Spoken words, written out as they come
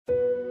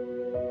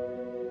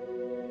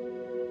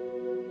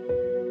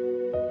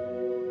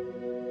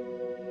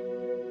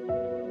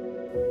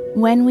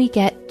When We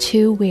Get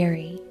Too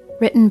Weary,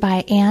 written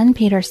by Ann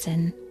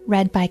Peterson,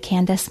 read by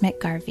Candace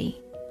McGarvey.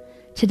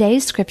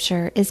 Today's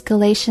scripture is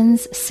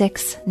Galatians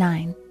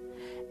 6:9.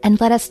 And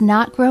let us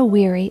not grow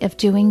weary of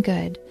doing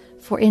good,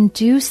 for in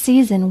due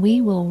season we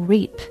will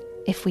reap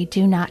if we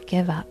do not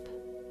give up.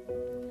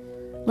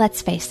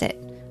 Let's face it,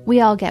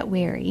 we all get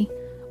weary.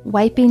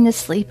 Wiping the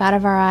sleep out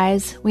of our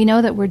eyes, we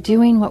know that we're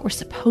doing what we're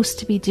supposed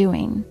to be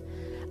doing.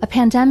 A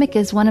pandemic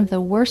is one of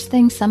the worst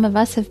things some of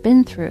us have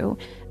been through,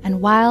 and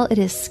while it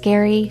is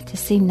scary to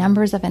see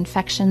numbers of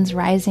infections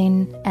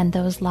rising and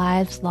those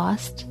lives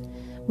lost,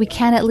 we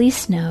can at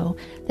least know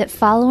that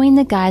following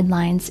the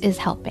guidelines is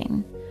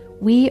helping.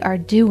 We are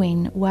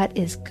doing what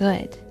is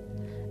good,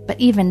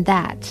 but even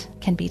that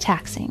can be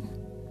taxing.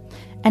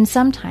 And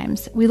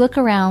sometimes we look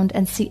around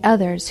and see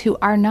others who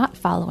are not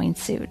following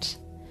suit.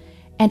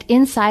 And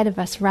inside of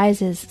us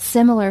rises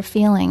similar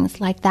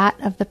feelings like that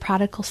of the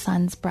prodigal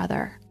son's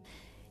brother.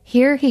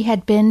 Here he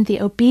had been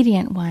the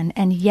obedient one,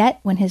 and yet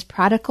when his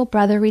prodigal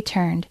brother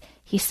returned,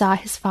 he saw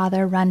his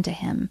father run to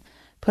him,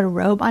 put a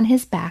robe on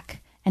his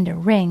back and a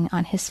ring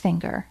on his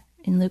finger,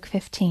 in Luke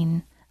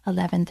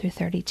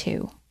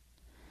 15:11-32.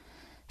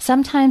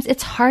 Sometimes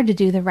it's hard to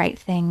do the right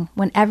thing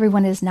when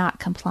everyone is not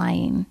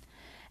complying.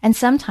 And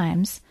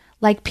sometimes,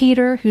 like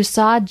Peter, who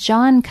saw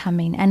John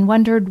coming and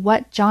wondered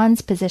what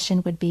John's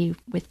position would be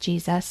with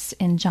Jesus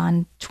in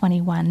John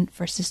 21,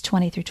 verses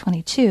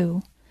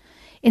 20-22,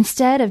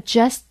 instead of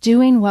just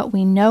doing what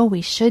we know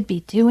we should be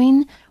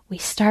doing, we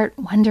start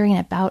wondering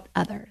about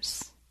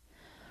others.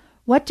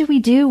 What do we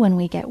do when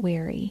we get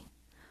weary?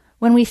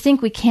 When we think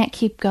we can't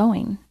keep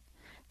going?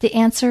 The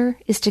answer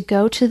is to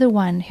go to the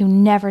one who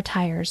never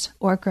tires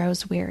or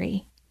grows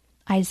weary.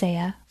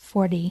 Isaiah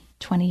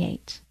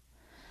 40:28.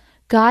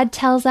 God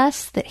tells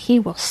us that he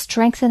will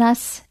strengthen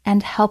us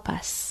and help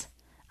us.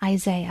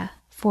 Isaiah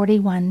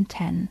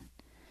 41:10.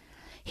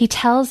 He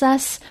tells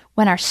us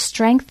when our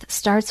strength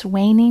starts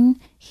waning,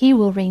 he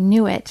will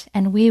renew it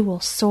and we will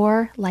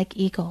soar like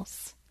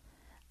eagles.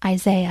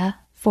 Isaiah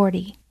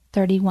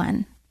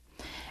 40:31.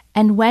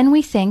 And when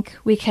we think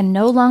we can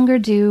no longer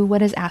do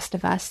what is asked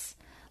of us,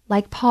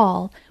 like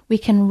Paul, we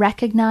can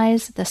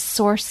recognize the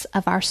source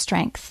of our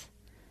strength.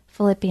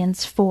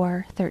 Philippians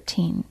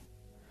 4:13.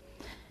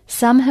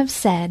 Some have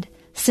said,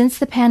 since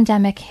the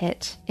pandemic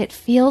hit, it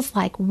feels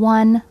like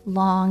one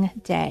long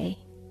day.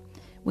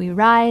 We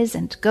rise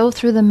and go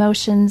through the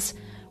motions,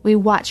 we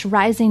watch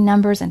rising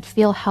numbers and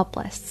feel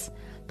helpless.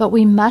 But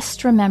we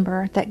must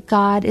remember that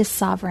God is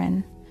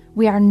sovereign.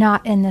 We are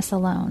not in this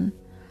alone.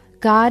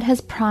 God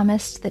has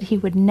promised that he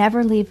would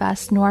never leave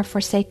us nor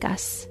forsake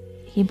us.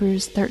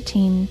 Hebrews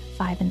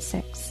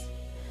 13:5-6.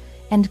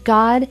 And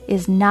God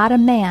is not a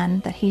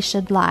man that he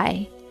should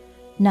lie.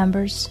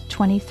 Numbers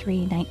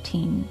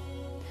 23:19.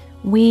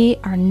 We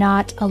are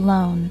not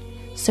alone,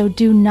 so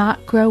do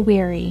not grow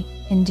weary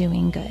in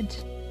doing good.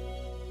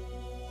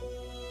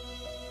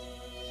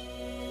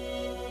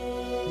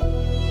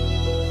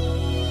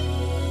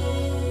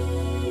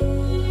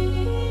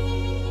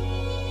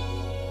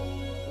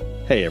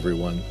 Hey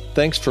everyone,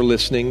 thanks for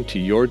listening to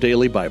Your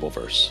Daily Bible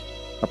Verse,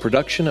 a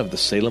production of the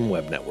Salem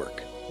Web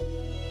Network.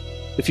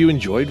 If you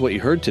enjoyed what you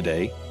heard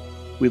today,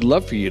 we'd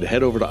love for you to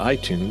head over to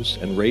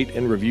iTunes and rate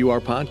and review our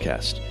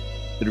podcast.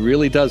 It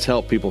really does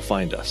help people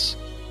find us.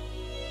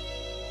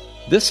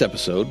 This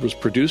episode was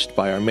produced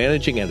by our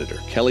managing editor,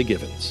 Kelly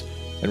Givens,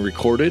 and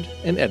recorded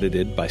and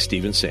edited by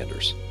Stephen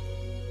Sanders.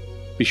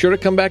 Be sure to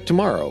come back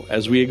tomorrow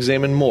as we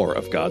examine more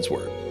of God's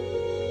Word.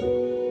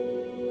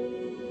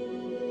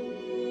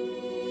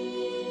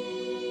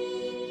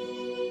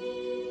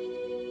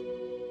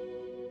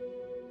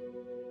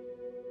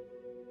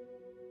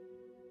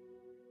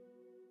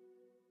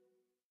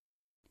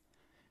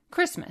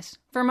 Christmas.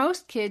 For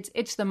most kids,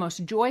 it's the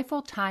most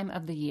joyful time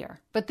of the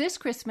year. But this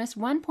Christmas,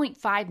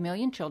 1.5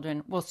 million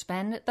children will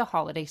spend the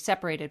holiday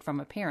separated from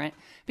a parent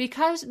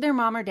because their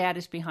mom or dad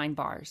is behind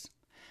bars.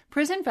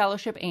 Prison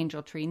Fellowship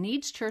Angel Tree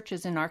needs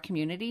churches in our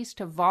communities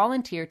to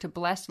volunteer to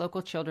bless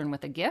local children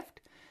with a gift,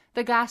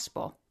 the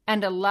gospel,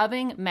 and a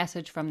loving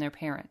message from their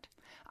parent.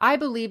 I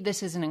believe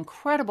this is an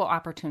incredible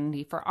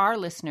opportunity for our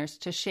listeners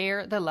to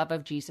share the love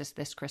of Jesus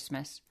this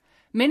Christmas.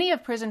 Many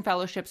of Prison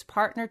Fellowship's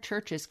partner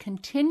churches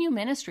continue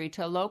ministry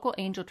to local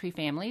Angel Tree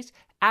families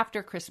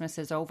after Christmas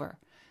is over.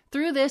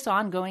 Through this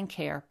ongoing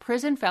care,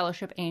 Prison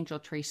Fellowship Angel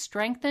Tree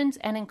strengthens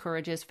and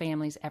encourages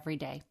families every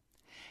day.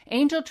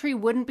 Angel Tree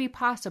wouldn't be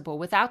possible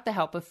without the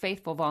help of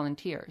faithful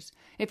volunteers.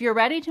 If you're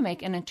ready to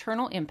make an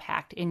eternal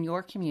impact in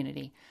your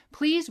community,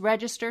 please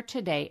register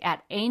today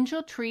at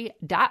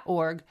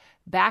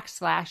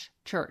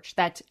angeltree.org/church.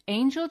 That's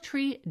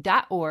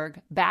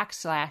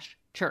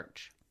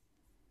angeltree.org/church.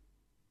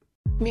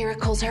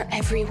 Miracles are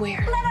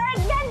everywhere. Let our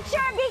adventure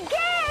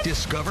begin!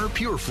 Discover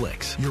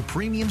PureFlix, your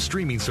premium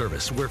streaming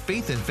service where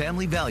faith and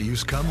family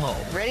values come home.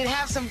 Ready to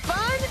have some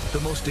fun? The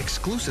most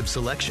exclusive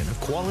selection of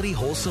quality,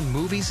 wholesome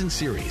movies and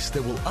series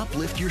that will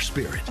uplift your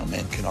spirit. A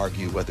man can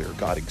argue whether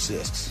God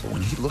exists, but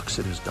when he looks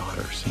at his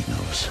daughters, he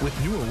knows.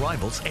 With new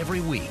arrivals every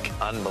week.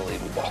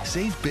 Unbelievable.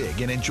 Save big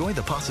and enjoy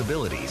the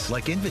possibilities,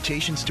 like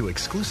invitations to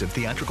exclusive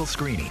theatrical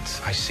screenings.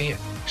 I see it,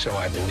 so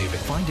I believe it.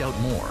 Find out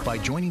more by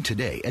joining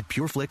today at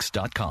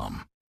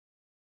pureflix.com.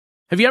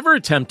 Have you ever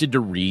attempted to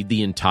read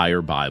the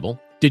entire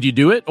Bible? Did you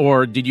do it,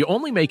 or did you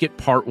only make it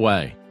part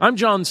way? I'm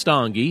John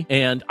Stange,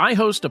 and I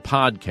host a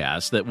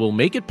podcast that will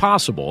make it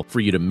possible for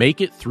you to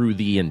make it through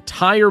the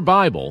entire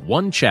Bible,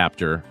 one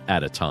chapter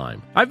at a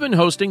time. I've been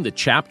hosting the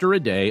Chapter a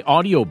Day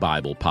audio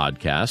Bible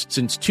podcast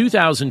since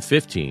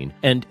 2015,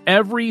 and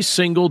every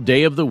single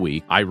day of the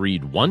week, I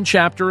read one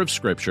chapter of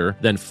Scripture,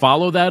 then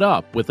follow that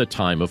up with a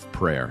time of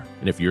prayer.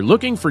 And if you're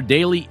looking for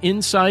daily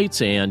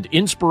insights and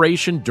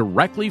inspiration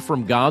directly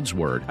from God's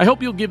Word, I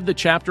hope you'll give the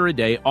Chapter a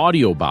Day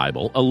audio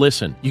Bible a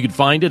listen. You can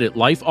find it at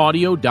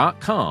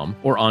lifeaudio.com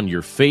or on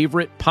your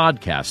favorite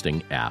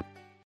podcasting app.